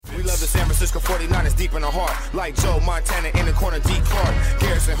Francisco 49ers deep in the heart. Like Joe Montana in the corner, D. Clark.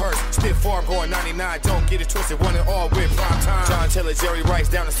 Garrison Hurst, stiff farm going 99. Don't get it twisted, one and all with prime time. John Taylor, Jerry Rice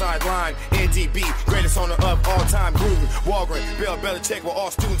down the sideline. NDB, greatest owner of all time. Gruden, Walgren, Bill Belichick were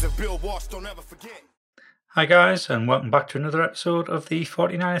all students of Bill Walsh. Don't ever forget. Hi guys, and welcome back to another episode of the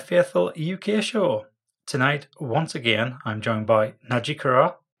 49er Faithful UK show. Tonight, once again, I'm joined by Naji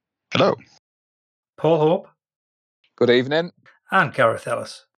Kara. Hello. Paul Hope. Good evening. And Gareth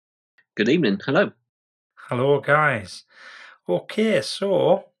Ellis. Good evening. Hello. Hello, guys. Okay,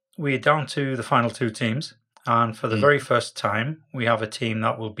 so we're down to the final two teams. And for the very first time, we have a team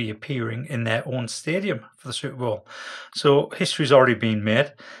that will be appearing in their own stadium for the Super Bowl. So history's already been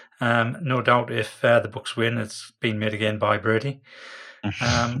made. No doubt if the Bucs win, it's been made again by Brady.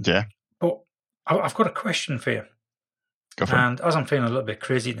 Yeah. But I've got a question for you. Go for it. As I'm feeling a little bit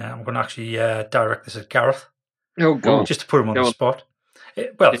crazy now, I'm going to actually direct this at Gareth. Oh, God. Just to put him on the spot.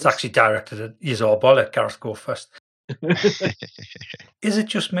 It's actually directed at you all, but I'll let Gareth go first. Is it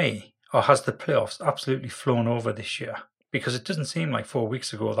just me, or has the playoffs absolutely flown over this year? Because it doesn't seem like 4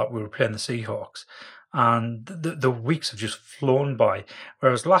 weeks ago that we were playing the Seahawks, and the weeks have just flown by.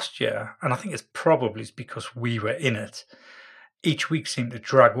 Whereas last year, and I think it's probably because we were in it, each week seemed to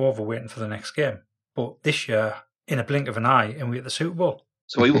drag over waiting for the next game. But this year, in a blink of an eye, and we're at the Super Bowl.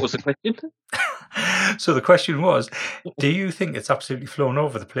 So what was the question? So the question was, do you think it's absolutely flown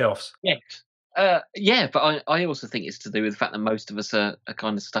over the playoffs? Yes. Yeah, but I also think it's to do with the fact that most of us are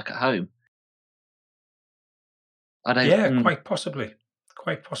kind of stuck at home. Quite possibly.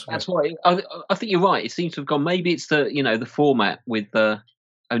 Quite possibly. That's why I think you're right. It seems to have gone. Maybe it's the format with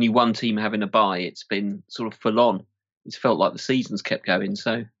only one team having a bye. It's been sort of full on. It's felt like the season's kept going.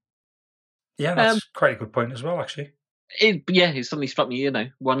 So yeah, that's quite a good point as well, actually. It suddenly struck me.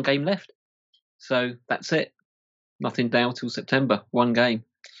 One game left, so that's it. Nothing down till September. One game.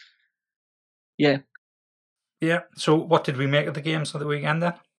 Yeah. Yeah. So, what did we make of the games of the weekend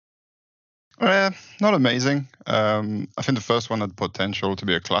then? Not amazing. I think the first one had potential to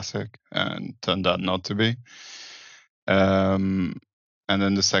be a classic and turned out not to be. And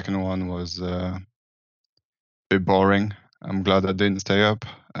then the second one was a bit boring. I'm glad I didn't stay up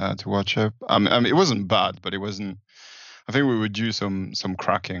to watch it. I mean, it wasn't bad, but it wasn't. I think we would do some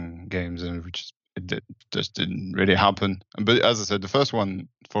cracking games, and just didn't really happen. But as I said, the first one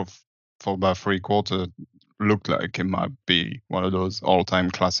for about 3/4 looked like it might be one of those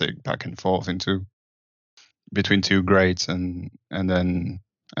all-time classic back and forth between two greats, and then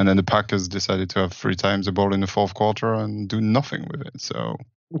the Packers decided to have 3 times the ball in the fourth quarter and do nothing with it. So,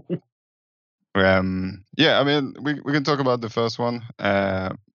 I mean, we can talk about the first one.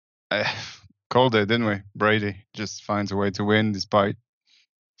 Called it, didn't we? Brady just finds a way to win despite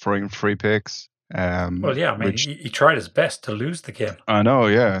throwing 3 picks. He tried his best to lose the game. I know,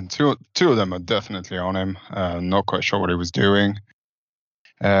 yeah. Two of them are definitely on him. Not quite sure what he was doing.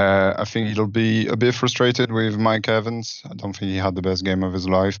 I think he'll be a bit frustrated with Mike Evans. I don't think he had the best game of his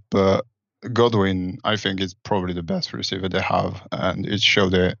life, but Godwin, I think, is probably the best receiver they have, and it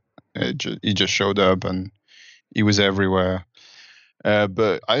showed it. He just showed up, and he was everywhere.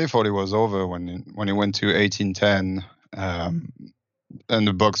 But I thought it was over when he went to 18-10. And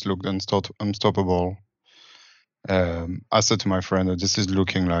the Bucs looked unstoppable. I said to my friend that this is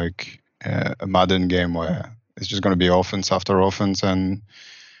looking like a Madden game where it's just going to be offense after offense, and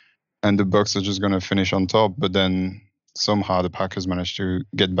the Bucs are just going to finish on top. But then somehow the Packers managed to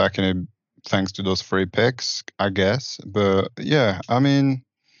get back in it thanks to those 3 picks, I guess. But yeah, I mean,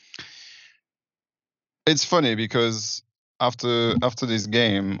 it's funny because after this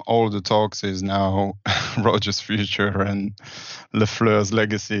game, all the talks is now Rodgers' future and LaFleur's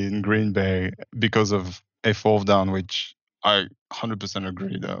legacy in Green Bay because of a 4th down, which I 100%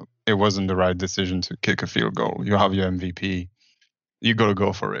 agree that it wasn't the right decision to kick a field goal. You have your MVP. You got to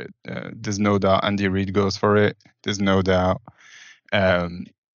go for it. There's no doubt Andy Reid goes for it. There's no doubt, Arians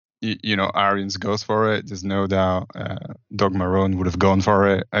goes for it. There's no doubt Doug Marrone would have gone for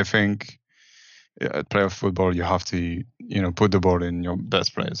it. I think at playoff football, you have to, put the ball in your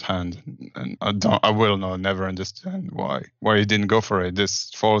best player's hand, and I will never understand why he didn't go for it.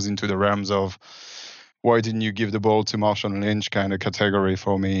 This falls into the realms of why didn't you give the ball to Marshawn Lynch kind of category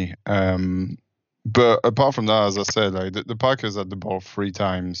for me. But apart from that, as I said, like the Packers had the ball 3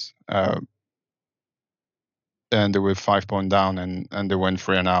 times, and they were 5-point down, and they went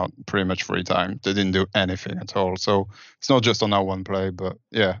 3 and out pretty much 3 times. They didn't do anything at all. So it's not just on that one play, but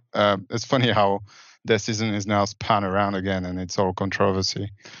yeah, it's funny how their season is now spun around again, and it's all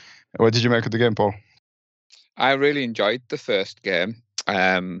controversy. What did you make of the game, Paul? I really enjoyed the first game.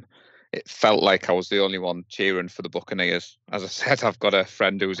 it felt like I was the only one cheering for the Buccaneers. As I said, I've got a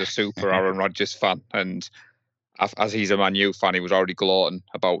friend who's a super Aaron Rodgers fan, and as he's a Man U fan, he was already gloating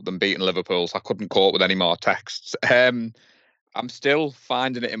about them beating Liverpool. So I couldn't cope with any more texts. I'm still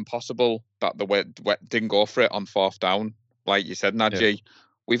finding it impossible that the way didn't go for it on fourth down. Like you said, Najee,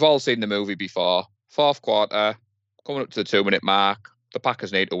 we've all seen the movie before. Fourth quarter, coming up to the 2-minute mark, the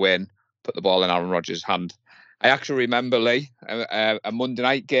Packers need to win. Put the ball in Aaron Rodgers' hand. I actually remember, Lee, a Monday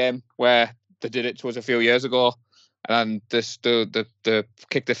night game where they did it to us a few years ago, and the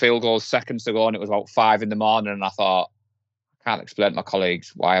kicked the field goal seconds to go, and it was about 5 a.m, and I thought, I can't explain to my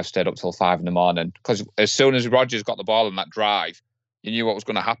colleagues why I've stayed up till 5 a.m, because as soon as Rodgers got the ball in that drive, you knew what was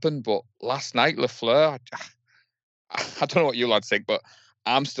going to happen. But last night, Lafleur, I don't know what you lads think, but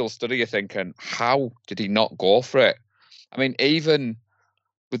I'm still studying thinking, how did he not go for it? I mean, even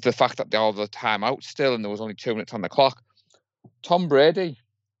with the fact that they all the time out still and there was only 2 minutes on the clock, Tom Brady,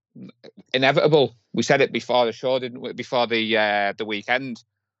 inevitable. We said it before the show, didn't we? Before the weekend.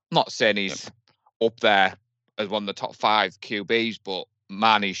 I'm not saying he's up there as one of the top 5 QBs, but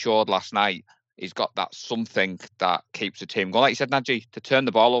man, he showed last night he's got that something that keeps the team going. Like you said, Najee, to turn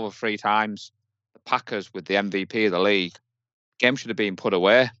the ball over 3 times, the Packers with the MVP of the league, game should have been put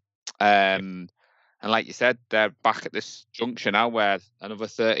away. And like you said, they're back at this juncture now where another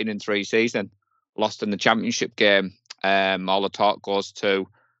 13-3 season, lost in the championship game. All the talk goes to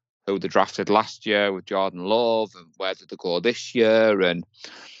who they drafted last year with Jordan Love and where did they go this year. And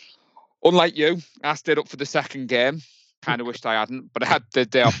unlike you, I stayed up for the second game. Kind of wished I hadn't, but I had the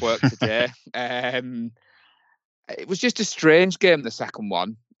day off work today. It was just a strange game, the second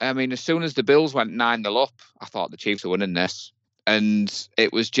one. I mean, as soon as the Bills went 9-0 up, I thought the Chiefs were winning this. And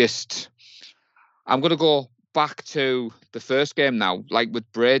it was just... I'm going to go back to the first game now. Like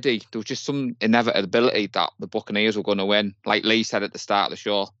with Brady, there was just some inevitability that the Buccaneers were going to win. Like Lee said at the start of the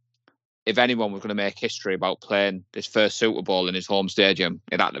show, if anyone was going to make history about playing this first Super Bowl in his home stadium,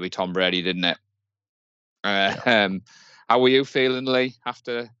 it had to be Tom Brady, didn't it? How were you feeling, Lee,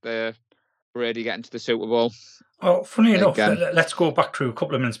 after the Brady getting to the Super Bowl? Well, funny enough, let's go back to a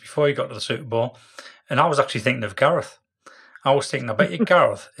couple of minutes before he got to the Super Bowl. And I was actually thinking of Gareth. I was thinking, I bet you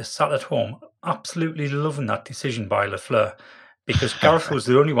Gareth is sat at home absolutely loving that decision by Lafleur, because Gareth was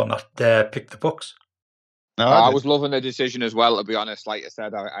the only one that picked the Bucs. No, I was loving the decision as well, to be honest. Like I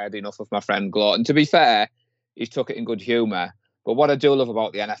said, I had enough of my friend Glow. And to be fair, he took it in good humour. But what I do love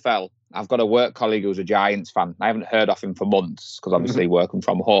about the NFL, I've got a work colleague who's a Giants fan. I haven't heard of him for months because obviously working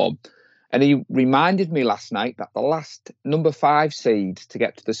from home. And he reminded me last night that the last number 5 seed to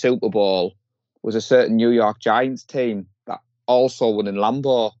get to the Super Bowl was a certain New York Giants team that also won in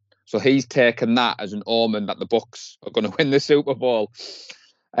Lambeau. So he's taken that as an omen that the Bucs are going to win the Super Bowl.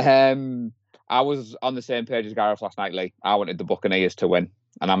 I was on the same page as Gareth last night, Lee. I wanted the Buccaneers to win,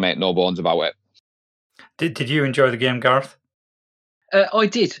 and I make no bones about it. Did you enjoy the game, Gareth? I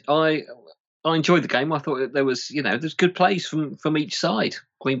did. I enjoyed the game. I thought that there was, there's good plays from each side.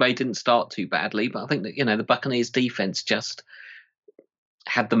 Green Bay didn't start too badly, but I think that, the Buccaneers defense just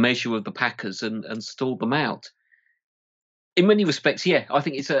had the measure of the Packers and stalled them out. In many respects, yeah, I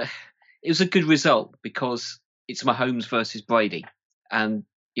think it was a good result because it's Mahomes versus Brady, and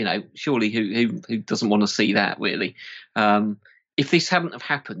surely who doesn't want to see that, really? If this hadn't have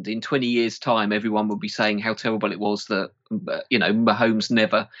happened in 20 years' time, everyone would be saying how terrible it was that Mahomes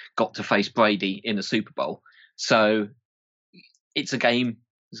never got to face Brady in a Super Bowl. So it's a game.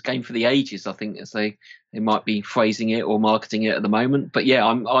 It's a game for the ages, I think, as they might be phrasing it or marketing it at the moment. But yeah,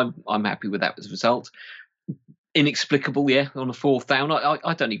 I'm happy with that as a result. Inexplicable, yeah, on a fourth down.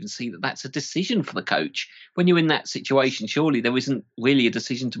 I don't even see that that's a decision for the coach. When you're in that situation, surely there isn't really a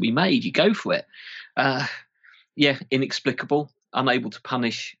decision to be made. You go for it. Yeah, inexplicable, unable to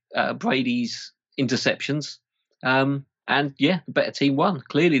punish Brady's interceptions. And yeah, the better team won.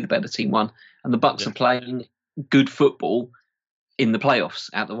 Clearly the better team won. And the Bucs are playing good football in the playoffs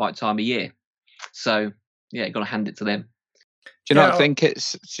at the right time of year. So, yeah, you've got to hand it to them. Do you not think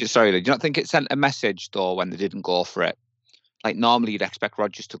it's sent a message though when they didn't go for it? Like normally you'd expect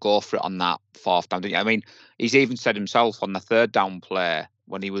Rodgers to go for it on that fourth down, didn't you? I mean, he's even said himself on the third down play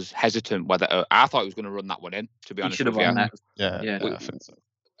when he was hesitant whether I thought he was going to run that one in, to be honest. He should have run that. Yeah, I think so.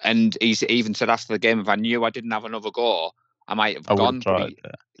 And he's even said after the game, if I knew I didn't have another go, I might have gone.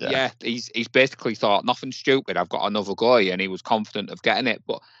 He's basically thought nothing stupid. I've got another go, and he was confident of getting it.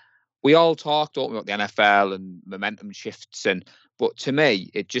 But we all talk, don't we, about the NFL and momentum shifts, but to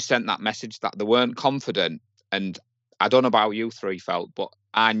me, it just sent that message that they weren't confident. And I don't know about how you three felt, but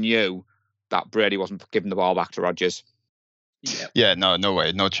I knew that Brady wasn't giving the ball back to Rodgers. Yeah, no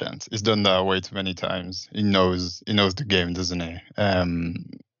way, no chance. He's done that way too many times. He knows the game, doesn't he?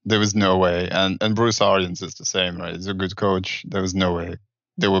 there was no way. And Bruce Arians is the same, right? He's a good coach. There was no way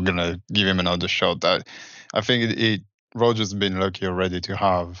they were gonna give him another shot. I think Rodgers has been lucky already to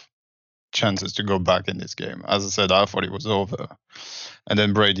have chances to go back in this game. As I said, I thought it was over, and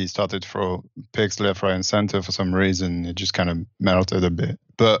then Brady started to throw picks left, right, and center for some reason. It just kind of melted a bit.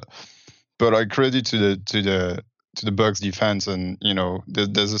 But I credit to the Bucs defense, and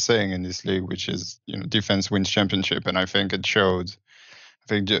there's a saying in this league which is defense wins championship, and I think it showed. I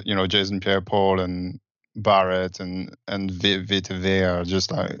think Jason Pierre-Paul and Barrett and Vita Vea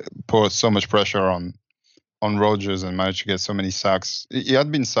just like put so much pressure on Rodgers and managed to get so many sacks. He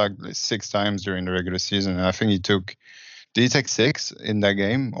had been sacked like 6 times during the regular season, and I think did he take 6 in that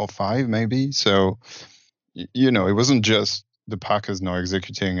game or 5 maybe? So it wasn't just the Packers not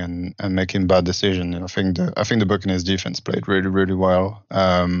executing and making bad decisions. I think the Buccaneers defense played really, really well.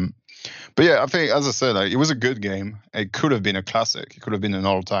 But yeah, I think, as I said, it was a good game. It could have been a classic. It could have been an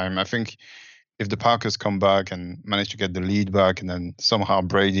all-time. I think if the Packers come back and manage to get the lead back, and then somehow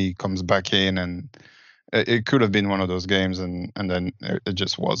Brady comes back in, and it could have been one of those games, and then it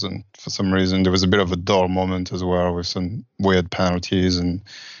just wasn't for some reason. There was a bit of a dull moment as well with some weird penalties, and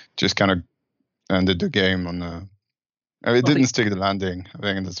just kind of ended the game on the. It didn't stick the landing. I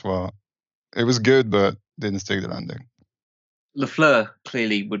think that's what. It was good, but didn't stick the landing. LaFleur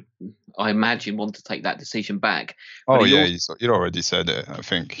clearly would, I imagine, want to take that decision back. Oh yeah, you already said it. I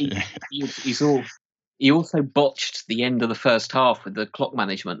think he also botched the end of the first half with the clock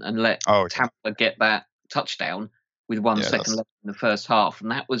management and let Tampa get that touchdown with 1 second left in the first half,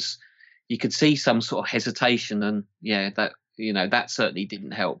 and that was, you could see some sort of hesitation, and that certainly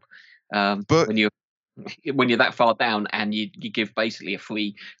didn't help. But when you're that far down and you give basically a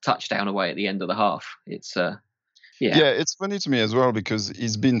free touchdown away at the end of the half, it's it's funny to me as well, because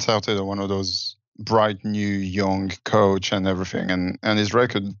he's been touted as one of those bright new young coach and everything, and his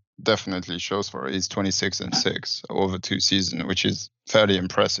record definitely shows for it. He's 26-6 over 2 seasons, which is fairly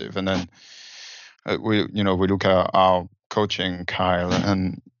impressive. And then we look at our coaching, Kyle,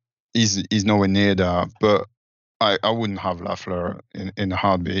 and he's nowhere near that. But I wouldn't have LaFleur in a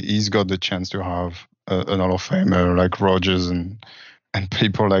heartbeat. He's got the chance to have an Hall of Famer like Rodgers and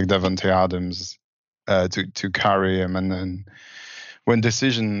people like Davante Adams to carry him. And then when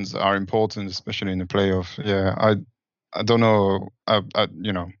decisions are important, especially in the playoff, I don't know.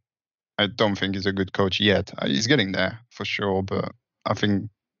 I don't think he's a good coach yet. He's getting there for sure, but I think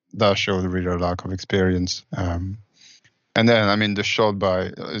that showed really a lack of experience. And then, I mean, the shot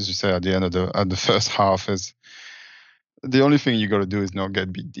by, as you say, at the end of the first half is the only thing you got to do is not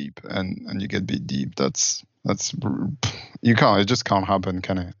get beat deep, and you get beat deep. That's you can't. It just can't happen,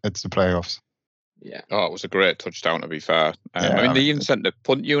 can it? It's the playoffs. Yeah. Oh, it was a great touchdown, to be fair. I mean, they even sent the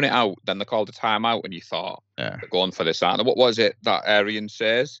punt unit out, then they called a timeout, and you thought, they're going for this, aren't they? What was it that Arian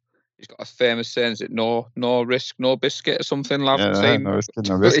says? He's got a famous saying, is it no risk, no biscuit or something? No risk,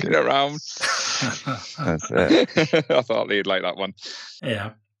 no biscuit. Around. That's it. I thought he'd like that one.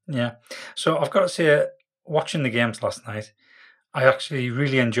 Yeah. So I've got to say, watching the games last night, I actually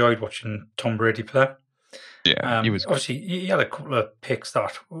really enjoyed watching Tom Brady play. Yeah, he was. Obviously, he had a couple of picks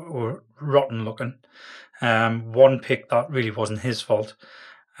that were rotten looking. One pick that really wasn't his fault.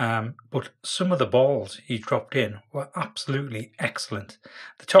 But some of the balls he dropped in were absolutely excellent.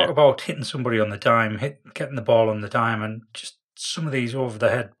 They talk about hitting somebody on the dime, getting the ball on the dime, and just some of these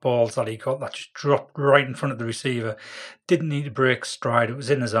over-the-head balls that he got that just dropped right in front of the receiver. Didn't need to break stride. It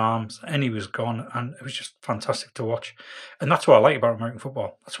was in his arms, and he was gone, and it was just fantastic to watch. And that's what I like about American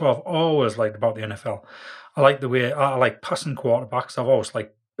football. That's what I've always liked about the NFL. I like the way I like passing quarterbacks. I've always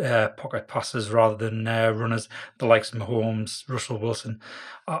liked pocket passes rather than runners, the likes of Mahomes, Russell Wilson.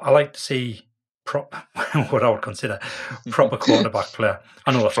 I like to see what I would consider proper quarterback player.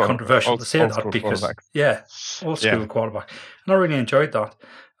 I know that's controversial to say that because old school quarterback, and I really enjoyed that.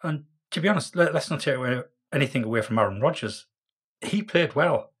 And to be honest, let's not take anything away from Aaron Rodgers. He played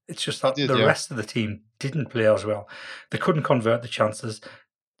well. It's just that the rest of the team didn't play as well. They couldn't convert the chances.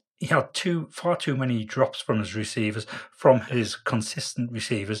 He had far too many drops from his receivers, from his consistent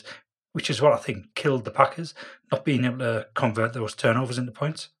receivers, which is what I think killed the Packers, not being able to convert those turnovers into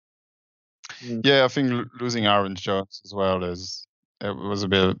points. Yeah, I think losing Aaron Jones as well it was a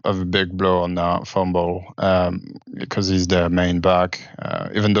bit of a big blow on that fumble because he's their main back,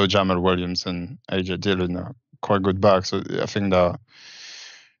 even though Jamal Williams and AJ Dillon are quite good backs. So I think that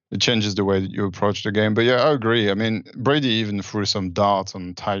it changes the way that you approach the game. But yeah, I agree. I mean, Brady even threw some darts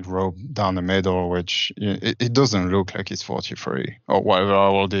on tightrope down the middle, which it doesn't look like he's 43 or whatever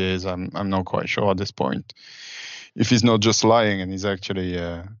old he is. I'm not quite sure at this point. If he's not just lying and he's actually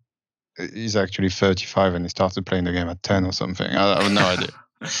 35 and he started playing the game at 10 or something. I have no idea.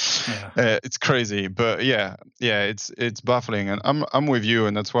 It's crazy, but yeah, it's baffling, and I'm with you,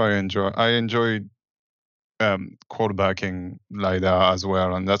 and that's why I enjoy quarterbacking like that as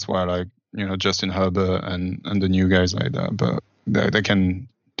well, and that's why I like Justin Herbert and the new guys like that. But they can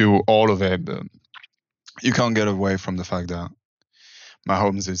do all of it, but you can't get away from the fact that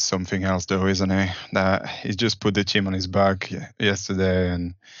Mahomes is something else, though, isn't he? That he just put the team on his back yesterday,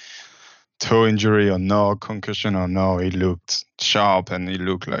 and toe injury or no, concussion or no, he looked sharp and he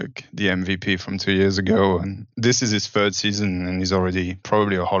looked like the MVP from 2 years ago. And this is his third season, and he's already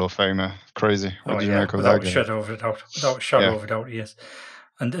probably a Hall of Famer. Crazy. What do you make of that game? Without a shadow of a doubt, yes.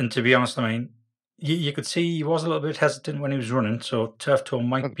 And to be honest, I mean, you could see he was a little bit hesitant when he was running, so turf toe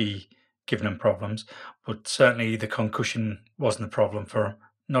might be giving him problems, but certainly the concussion wasn't a problem for him,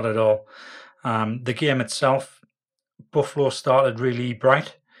 not at all. The game itself, Buffalo started really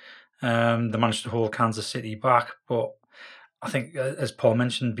bright. They managed to hold Kansas City back, but I think, as Paul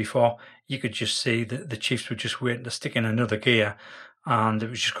mentioned before, you could just see that the Chiefs were just waiting to stick in another gear, and it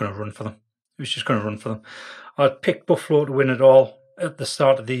was just going to run for them. I picked Buffalo to win it all at the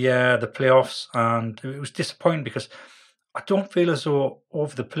start of the playoffs, and it was disappointing because I don't feel as though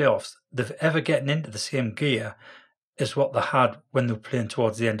over the playoffs they've ever gotten into the same gear as what they had when they were playing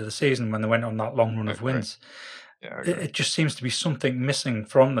towards the end of the season, when they went on that long run of wins. Yeah, it just seems to be something missing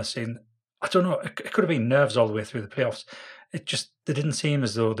from the scene. I don't know. It could have been nerves all the way through the playoffs. They didn't seem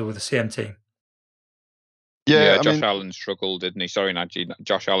as though they were the same team. Yeah, Josh Allen struggled, didn't he? Sorry, Najee.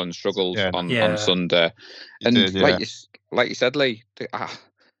 Josh Allen struggled on Sunday. And like you said, Lee,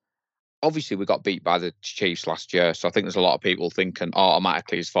 obviously we got beat by the Chiefs last year, so I think there's a lot of people thinking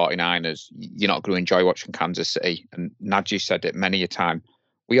automatically as 49ers, you're not going to enjoy watching Kansas City. And Najee said it many a time.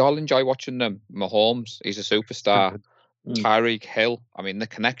 We all enjoy watching them. Mahomes, he's a superstar. Tyreek Hill, I mean, the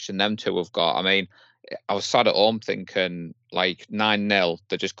connection them two have got. I mean, I was sat at home thinking, like, 9-0,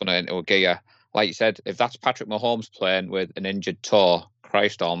 they're just going to into a gear. Like you said, if that's Patrick Mahomes playing with an injured toe,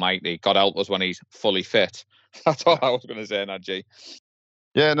 Christ almighty, God help us when he's fully fit. That's all I was going to say, Najee.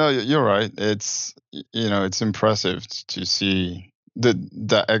 Yeah, no, you're right. It's it's impressive to see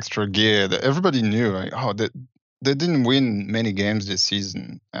that extra gear that everybody knew. Like, they didn't win many games this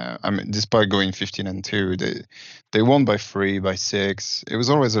season. I mean, despite going 15-2, they won by 3, by 6. It was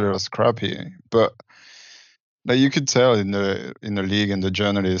always a little scrappy, but like you could tell in the league and the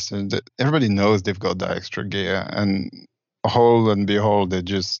journalists that everybody knows they've got that extra gear, and whole and behold, they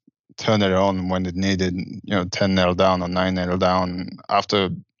just turn it on when it needed. 10-0 down or 9-0 down after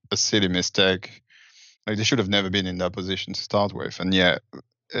a silly mistake. Like, they should have never been in that position to start with, and yet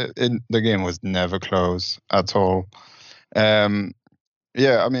the game was never close at all. I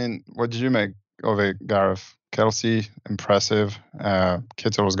mean, what did you make of it, Gareth? Kelsey, impressive.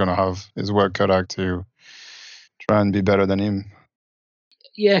 Kittle was going to have his work cut out to try and be better than him.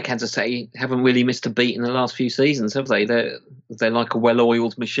 Yeah, Kansas City haven't really missed a beat in the last few seasons, have they? They're like a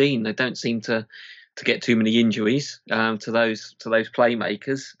well-oiled machine. They don't seem to get too many injuries to those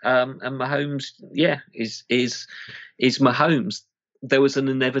playmakers. And Mahomes, is Mahomes. There was an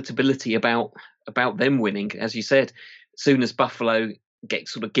inevitability about them winning, as you said. As soon as Buffalo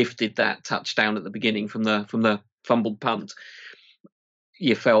gets sort of gifted that touchdown at the beginning from the fumbled punt,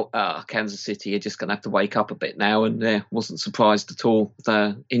 you felt Kansas City are just going to have to wake up a bit now, and wasn't surprised at all.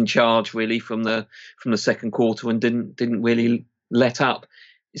 They're in charge really from the second quarter and didn't really let up.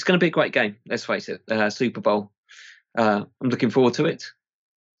 It's going to be a great game. Let's face it, Super Bowl. I'm looking forward to it.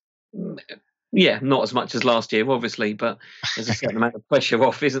 Yeah, not as much as last year, obviously, but there's a certain amount of pressure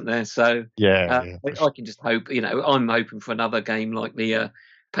off, isn't there? So I can just hope. I'm hoping for another game like the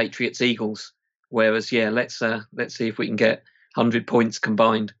Patriots Eagles. Whereas, let's see if we can get 100 points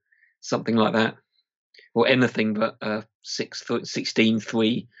combined, something like that, or anything but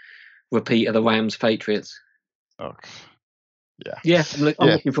 16-3 repeat of the Rams Patriots. Oh, I'm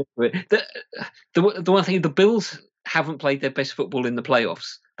looking forward to it. The one thing, the Bills haven't played their best football in the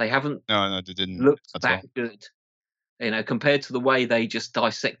playoffs. They haven't. No, they didn't looked that good. Compared to the way they just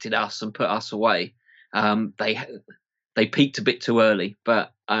dissected us and put us away. They peaked a bit too early,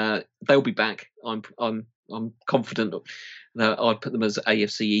 but they'll be back. I'm confident that I'd put them as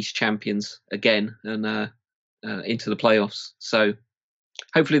AFC East champions again and into the playoffs. So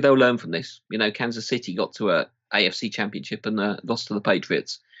hopefully they'll learn from this. Kansas City got to a AFC championship and lost to the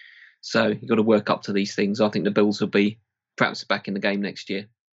Patriots. So you've got to work up to these things. I think the Bills will be perhaps back in the game next year.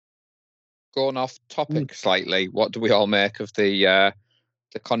 Going off topic slightly, what do we all make of the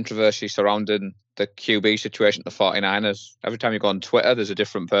controversy surrounding the QB situation at the 49ers? Every time you go on Twitter, there's a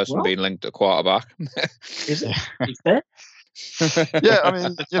different person being linked at quarterback. Is it? Is there? Yeah, I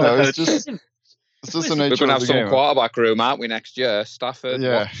mean, it's just It's just the We're nature going to of have the some game. quarterback room, aren't we, next year? Stafford,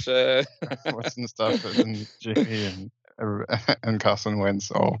 Yeah. Watson, Stafford and Jimmy and Carson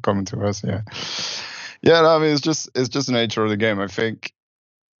Wentz all coming to us. Yeah. Yeah. I mean, it's just the nature of the game. I think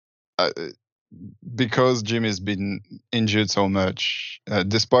because Jimmy's been injured so much,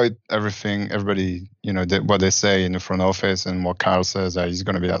 despite everything, everybody, what they say in the front office and what Carl says that he's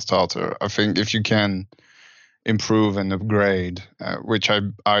going to be that starter. I think if you can improve and upgrade, which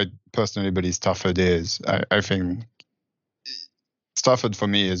I personally believe Stafford is, I think Stafford for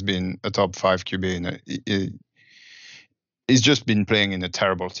me has been a top 5 QB. He's just been playing in a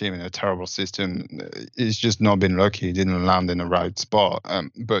terrible team, in a terrible system. He's just not been lucky. He didn't land in the right spot.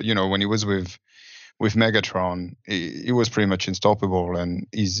 But when he was with Megatron, he was pretty much unstoppable, and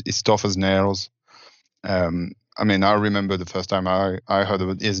he's tough as nails. I mean, I remember the first time I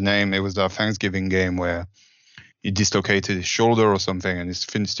heard his name. It was that Thanksgiving game where he dislocated his shoulder or something, and he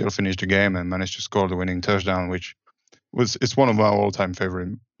still finished the game and managed to score the winning touchdown, which it's one of my all-time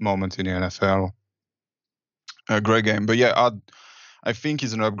favorite moments in the NFL. A great game, but yeah, I think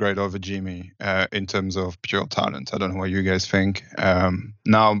he's an upgrade over Jimmy in terms of pure talent. I don't know what you guys think.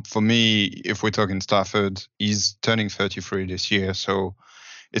 Now, for me, if we're talking Stafford, he's turning 33 this year, so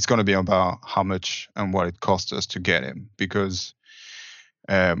it's going to be about how much and what it costs us to get him, because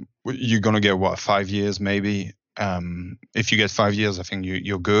you're going to get 5 years maybe. If you get 5 years, I think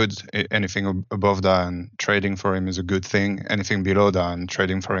you're good. Anything above that and trading for him is a good thing. Anything below that and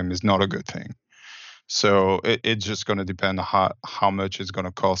trading for him is not a good thing. So it's just going to depend on how much it's going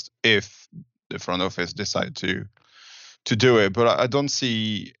to cost if the front office decide to do it. But I don't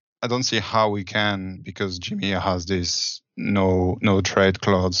see how we can, because Jimmy has this no trade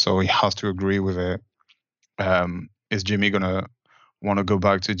clause, so he has to agree with it. Is Jimmy going to want to go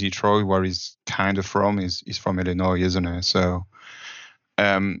back to Detroit, where he's kind of from? He's from Illinois, isn't he? So,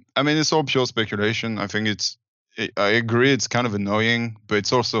 I mean, it's all pure speculation. I think I agree, it's kind of annoying, but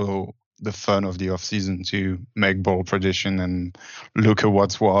it's also the fun of the off season to make bold prediction and look at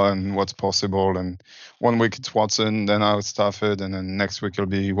what's what and what's possible. And 1 week it's Watson, then now it's Stafford, and then next week it'll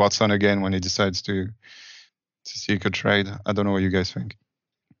be Watson again when he decides to seek a trade. I don't know what you guys think.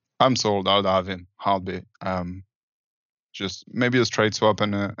 I'm sold. I'll have him. Heartbeat. Just maybe a trade swap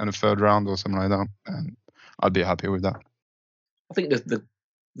and a third round or something like that, and I'll be happy with that. I think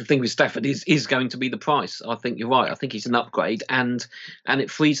the thing with Stafford is going to be the price. I think you're right. I think he's an upgrade, and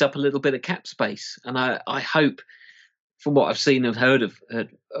it frees up a little bit of cap space. And I hope, from what I've seen and heard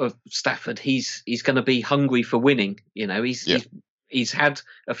of Stafford, he's going to be hungry for winning. He's had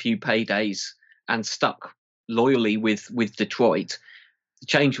a few paydays and stuck loyally with Detroit. The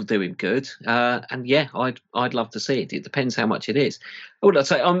change will do him good, and yeah, I'd love to see it. It depends how much it is. What I'd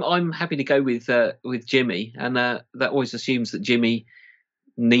say, I'm happy to go with Jimmy, and that always assumes that Jimmy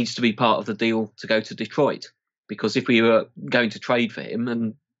needs to be part of the deal to go to Detroit, because if we were going to trade for him,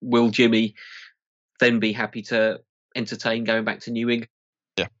 and will Jimmy then be happy to entertain going back to New England?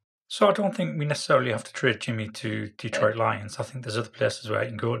 Yeah. So I don't think we necessarily have to trade Jimmy to Detroit Lions. I think there's other places where he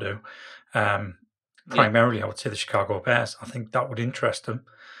can go to. Primarily, I would say the Chicago Bears. I think that would interest them,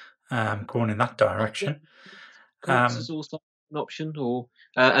 going in that direction. Colts is also an option,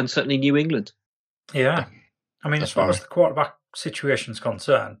 and certainly New England. Yeah. I mean, as far as the quarterback situation is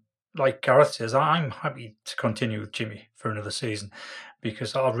concerned, like Gareth says, I'm happy to continue with Jimmy for another season,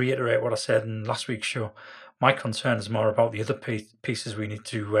 because I'll reiterate what I said in last week's show. My concern is more about the other pieces we need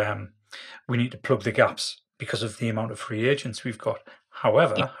to plug the gaps because of the amount of free agents we've got.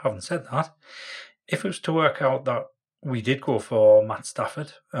 However, having said that, if it was to work out that we did go for Matt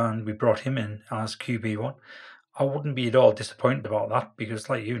Stafford and we brought him in as QB1, I wouldn't be at all disappointed about that, because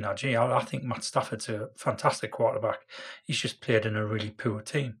like you, Najee, I think Matt Stafford's a fantastic quarterback. He's just played in a really poor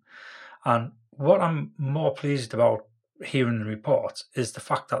team. And what I'm more pleased about hearing the reports is the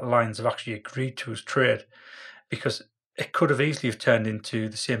fact that the Lions have actually agreed to his trade, because it could have easily have turned into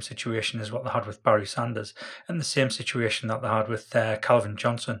the same situation as what they had with Barry Sanders, and the same situation that they had with Calvin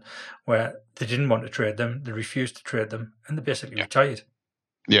Johnson, where they didn't want to trade them, they refused to trade them, and they basically retired.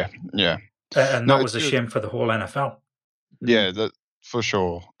 Yeah. And that was a shame for the whole NFL. Yeah, that for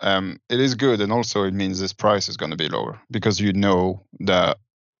sure. It is good, and also it means this price is going to be lower, because you know that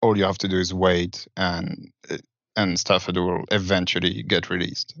all you have to do is wait, and Stafford will eventually get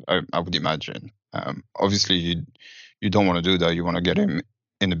released. I would imagine. Obviously, you don't want to do that. You want to get him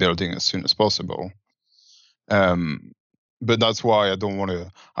in the building as soon as possible. But that's why I don't want to.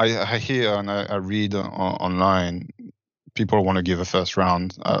 I hear and I read online, people want to give a first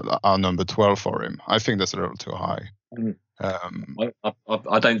round, our number 12 for him. I think that's a little too high. I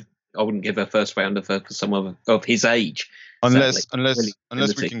wouldn't give a first rounder for someone of his age. Unless Really we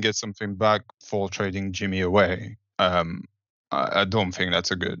ability. can get something back for trading Jimmy away, I don't think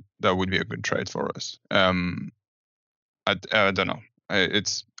that would be a good trade for us. I don't know.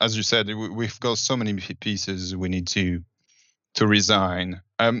 It's, as you said, we've got so many pieces we need to resign.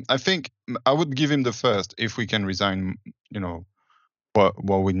 I think I would give him the first if we can resign.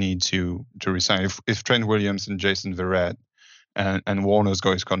 What we need to resign. If Trent Williams and Jason Verrett and Warner's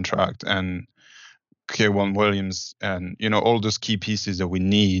got his contract and K'Waun Williams and all those key pieces that we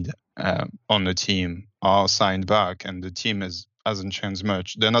need on the team are signed back and the team hasn't changed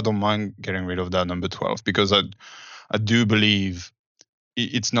much, then I don't mind getting rid of that number 12 because I do believe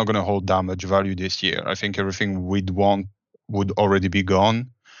it's not going to hold that much value this year. I think everything we'd want would already be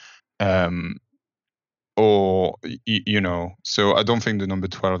gone. So I don't think the number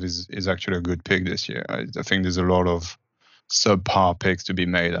 12 is actually a good pick this year. I think there's a lot of subpar picks to be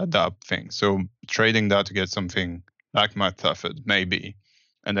made at that thing. So trading that to get something like Matt Stafford, maybe,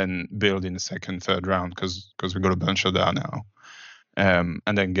 and then build in the second, third round because we got a bunch of that now,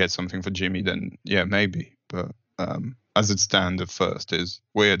 and then get something for Jimmy, then yeah, maybe. But as it stands, the first is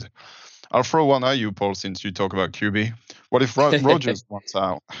weird. I'll throw one at you, Paul, since you talk about QB. What if Rodgers wants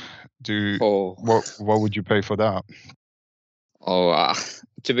out? What would you pay for that?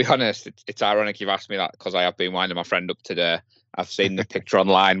 To be honest, it's ironic you've asked me that because I have been winding my friend up today. I've seen the picture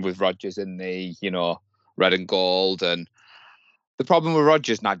online with Rodgers in the red and gold, and the problem with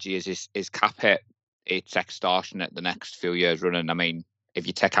Rodgers, Najee, is his cap hit. It's extortionate the next few years running. I mean, if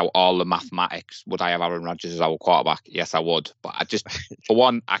you take out all the mathematics, would I have Aaron Rodgers as our quarterback? Yes, I would. But I just, for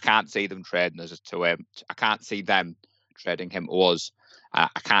one, I can't see them trading us to him. I can't see them trading him to us. I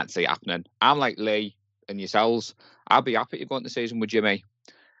can't see it happening. I'm like Lee and yourselves. I'll be happy to go into the season with Jimmy.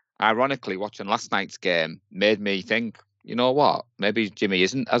 Ironically, watching last night's game made me think, you know what? Maybe Jimmy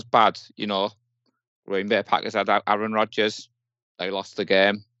isn't as bad. Green Bay Packers had Aaron Rodgers. They lost the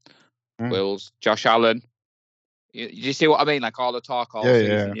game. Wills, Josh Allen. You see what I mean? Like all the talk all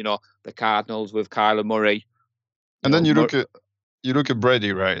season, the Cardinals with Kyler Murray. And then you look at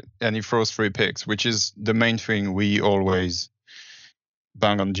Brady, right? And he throws 3 picks, which is the main thing we always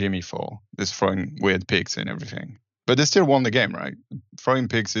bang on Jimmy for, is throwing weird picks and everything. But they still won the game, right? Throwing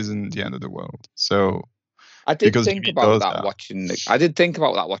picks isn't the end of the world. So I did think about that watching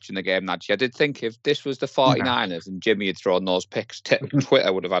the game, Najee. I did think if this was the 49ers and Jimmy had thrown those picks,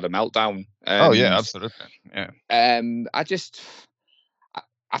 Twitter would have had a meltdown. Oh yeah, absolutely. Yeah.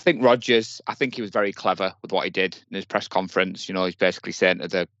 I think Rodgers, he was very clever with what he did in his press conference. He's basically saying to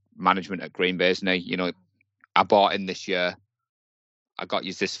the management at Green Bay, isn't he? I bought in this year. I got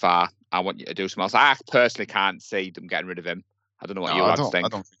you this far. I want you to do something else. I personally can't see them getting rid of him. I don't know what you lads think. I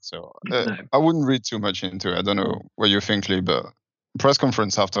don't think so. I wouldn't read too much into it. I don't know what you think, Lee, but press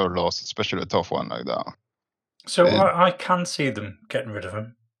conference after a loss, especially a tough one like that. So I can see them getting rid of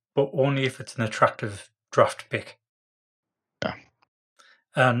him, but only if it's an attractive draft pick. Yeah.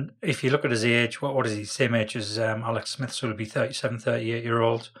 And if you look at his age, what is he? Same age as Alex Smith, so he'll be 37,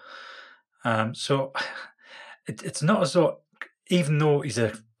 38-year-old. So it's not as though, even though he's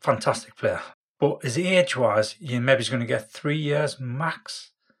a fantastic player, but his age-wise, maybe he's going to get 3 years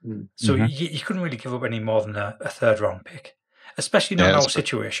max. So you couldn't really give up any more than a third-round pick, especially not in our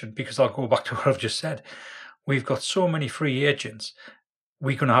situation, because I'll go back to what I've just said. We've got so many free agents.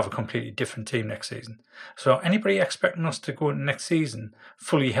 We're going to have a completely different team next season. So anybody expecting us to go into next season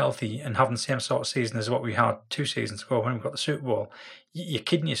fully healthy and having the same sort of season as what we had 2 seasons ago when we got the Super Bowl, you're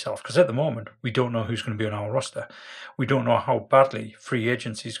kidding yourself, because at the moment, we don't know who's going to be on our roster. We don't know how badly free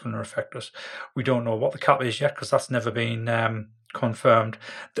agency is going to affect us. We don't know what the cap is yet, because that's never been confirmed.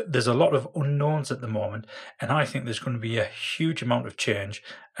 There's a lot of unknowns at the moment, and I think there's going to be a huge amount of change,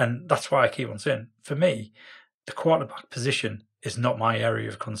 and that's why I keep on saying, for me, the quarterback position is not my area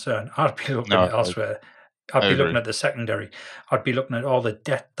of concern. I'd be looking at it elsewhere. I'd be looking at the secondary. I'd be looking at all the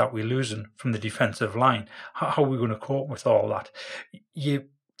debt that we're losing from the defensive line. How are we going to cope with all that? You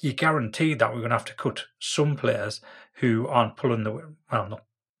guarantee that we're going to have to cut some players who aren't pulling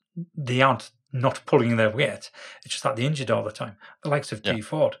they aren't not pulling their weight. It's just that they're injured all the time. The likes of Dee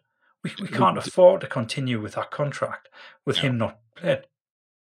Ford. We can't afford to continue with that contract with him not playing.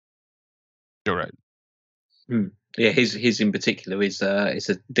 You're right. Yeah, his in particular is a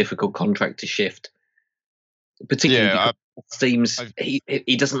difficult contract to shift, particularly because it seems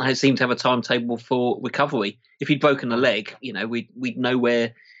he doesn't seem to have a timetable for recovery. If he'd broken a leg, we'd know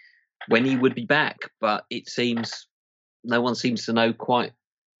when he would be back. But it seems no one seems to know quite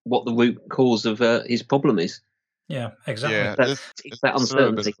what the root cause of his problem is. Yeah, exactly. Yeah, it's that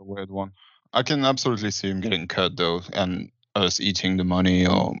uncertainty. It's a weird one. I can absolutely see him getting cut though, and us eating the money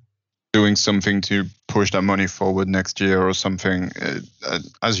or doing something to push that money forward next year or something.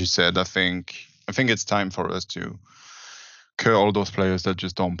 As you said, I think it's time for us to cut all those players that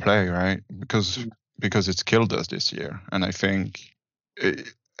just don't play, right? Because it's killed us this year. And I think,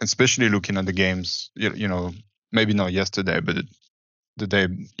 especially looking at the games, you know, maybe not yesterday, but the day,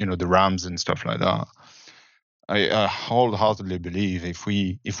 you know, the Rams and stuff like that. I wholeheartedly believe if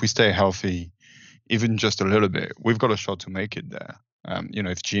we stay healthy, even just a little bit, we've got a shot to make it there. You know,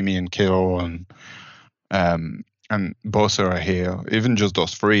 if Jimmy and Kittle and Bosa are here, even just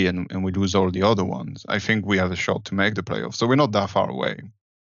those three, and we lose all the other ones, I think we have a shot to make the playoffs. So we're not that far away.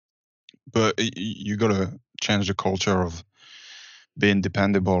 But you got to change the culture of being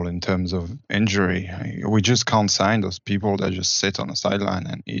dependable in terms of injury. We just can't sign those people that just sit on the sideline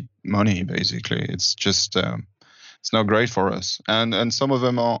and eat money, basically. It's just... it's not great for us, and some of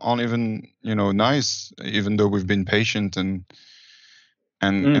them aren't even, you know, nice. Even though we've been patient and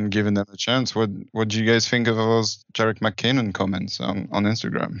given them a chance. What do you guys think of those Jerick McKinnon comments on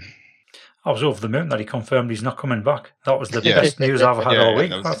Instagram? I was over the moon that he confirmed he's not coming back. That was the best news I've had all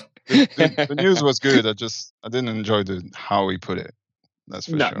week. The news was good. I didn't enjoy how he put it. That's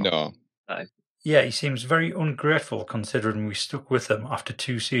for sure. No. Yeah, he seems very ungrateful considering we stuck with him after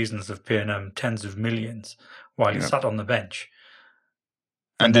 2 seasons of paying him tens of millions while he sat on the bench.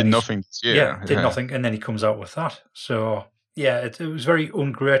 And did nothing this year. Yeah, did nothing, and then he comes out with that. So, yeah, it was very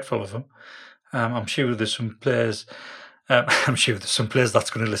ungrateful of him. I'm sure there's some players... I'm sure there's some players that's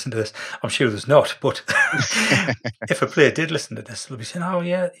going to listen to this. I'm sure there's not, but if a player did listen to this, they'll be saying, oh,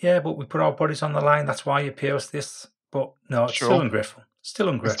 yeah, but we put our bodies on the line, that's why you pay us this. But no, it's still ungrateful. Still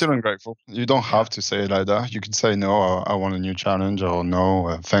ungrateful. You don't have to say it like that. You could say, no, I want a new challenge, or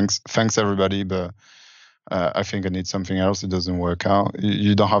no, thanks everybody, but I think I need something else. It doesn't work out.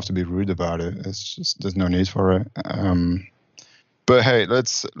 You don't have to be rude about it. It's just, there's no need for it. But hey,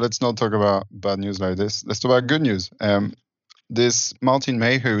 let's not talk about bad news like this. Let's talk about good news. This Martin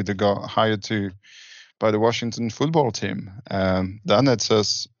Mayhew that got hired by the Washington football team, that nets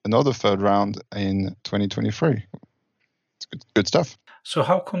us another third round in 2023. It's good stuff. So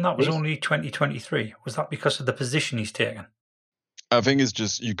how come that was only 2023? Was that because of the position he's taken? I think it's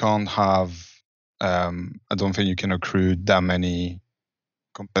just you can't have... I don't think you can accrue that many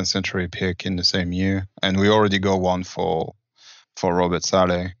compensatory pick in the same year. And we already got one for Robert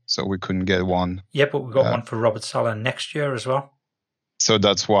Saleh, so we couldn't get one. Yeah, but we got one for Robert Saleh next year as well. So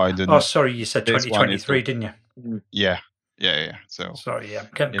that's why... Oh, sorry, you said 2023, didn't you? Yeah. So sorry, yeah.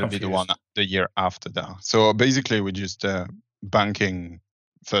 It'll be the one the year after that. So basically, we're just banking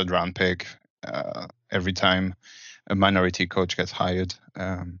third round pick every time a minority coach gets hired,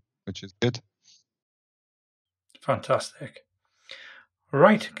 which is good. Fantastic.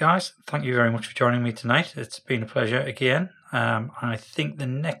 Right, guys, thank you very much for joining me tonight. It's been a pleasure again. I think the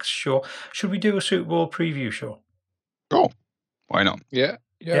next show, should we do a Super Bowl preview show? Oh, why not? Yeah,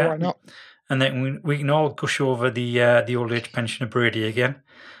 why not? And then we can all gush over the old age pensioner Brady again.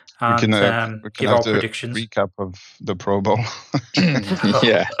 And we can give have our the predictions. Recap of the Pro Bowl.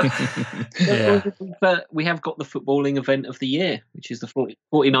 Yeah. We have got the footballing event of the year, which is the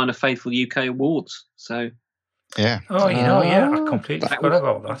 49er Faithful UK Awards. So, yeah. Oh, I completely forgot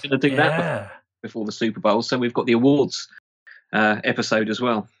about that. I'm going to do that before the Super Bowl. So we've got the awards episode as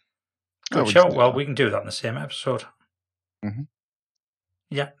well. Good show. Well, we can do that in the same episode. Mm-hmm.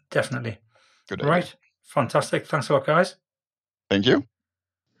 Yeah, definitely. Good right. idea. Fantastic. Thanks a lot, guys. Thank you.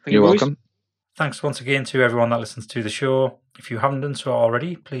 You're welcome. Thanks once again to everyone that listens to the show. If you haven't done so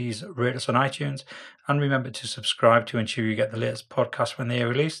already, please rate us on iTunes and remember to subscribe to ensure you get the latest podcasts when they are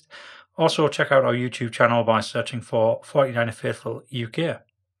released. Also, check out our YouTube channel by searching for 49er Faithful UK.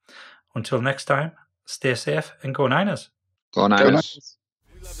 Until next time, stay safe and go Niners. Go Niners.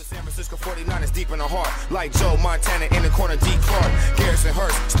 We love the San Francisco 49ers deep in the heart. Like Joe Montana in the corner, D. Clark. Garrison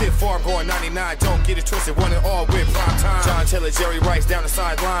Hurst, stiff farm going 99. Don't get it twisted, one and all with prime time. John Taylor, Jerry Rice down the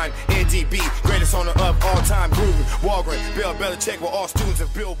sideline. NDB, greatest owner of all time. Gruden, Walgren, Bill Belichick were all students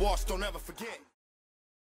of Bill Walsh. Don't ever forget.